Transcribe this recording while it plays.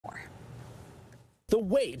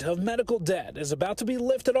weight of medical debt is about to be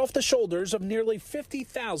lifted off the shoulders of nearly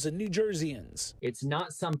 50,000 New Jerseyans. It's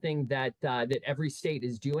not something that every state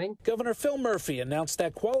is doing. Governor Phil Murphy announced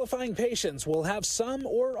that qualifying patients will have some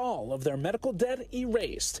or all of their medical debt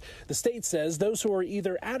erased. The state says those who are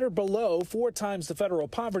either at or below 4 times the federal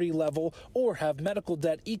poverty level or have medical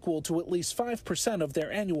debt equal to at least 5% of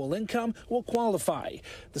their annual income will qualify.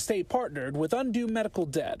 The state partnered with Undo Medical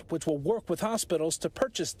Debt, which will work with hospitals to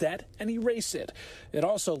purchase debt and erase it. It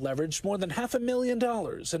also leveraged more than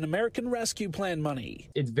 $500,000 in American Rescue Plan money.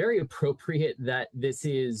 It's very appropriate that this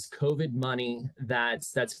is COVID money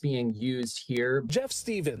that's being used here. Jeff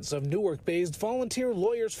Stevens of Newark-based Volunteer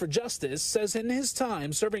Lawyers for Justice says in his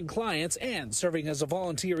time serving clients and serving as a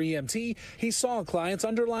volunteer EMT, he saw clients'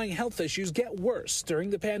 underlying health issues get worse during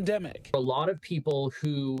the pandemic. A lot of people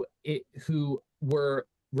who were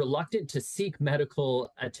reluctant to seek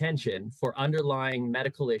medical attention for underlying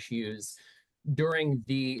medical issues during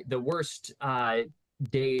the worst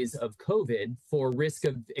days of COVID for risk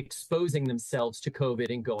of exposing themselves to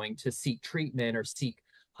COVID and going to seek treatment or seek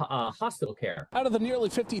hospital care. Out of the nearly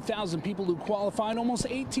 50,000 people who qualified, almost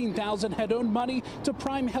 18,000 had owed money to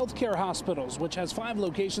Prime Healthcare Hospitals, which has 5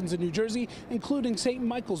 locations in New Jersey, including St.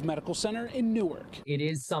 Michael's Medical Center in Newark. It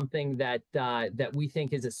is something that we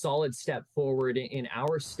think is a solid step forward in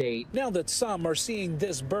our state. Now that some are seeing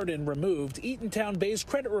this burden removed, Eatontown-based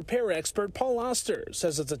credit repair expert Paul Oster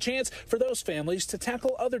says it's a chance for those families to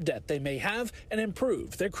tackle other debt they may have and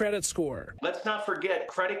improve their credit score. Let's not forget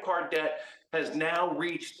credit card debt has now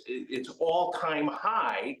reached its all-time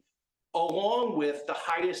high, along with the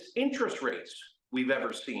highest interest rates we've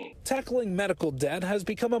ever seen. Tackling medical debt has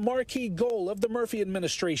become a marquee goal of the Murphy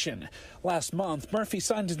administration. Last month, Murphy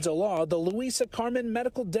signed into law the Louisa Carmen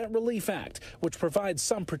Medical Debt Relief Act, which provides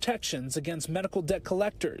some protections against medical debt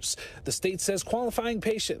collectors. The state says qualifying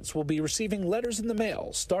patients will be receiving letters in the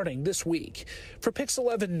mail starting this week. For Pix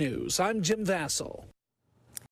 11 News, I'm Jim Vassell.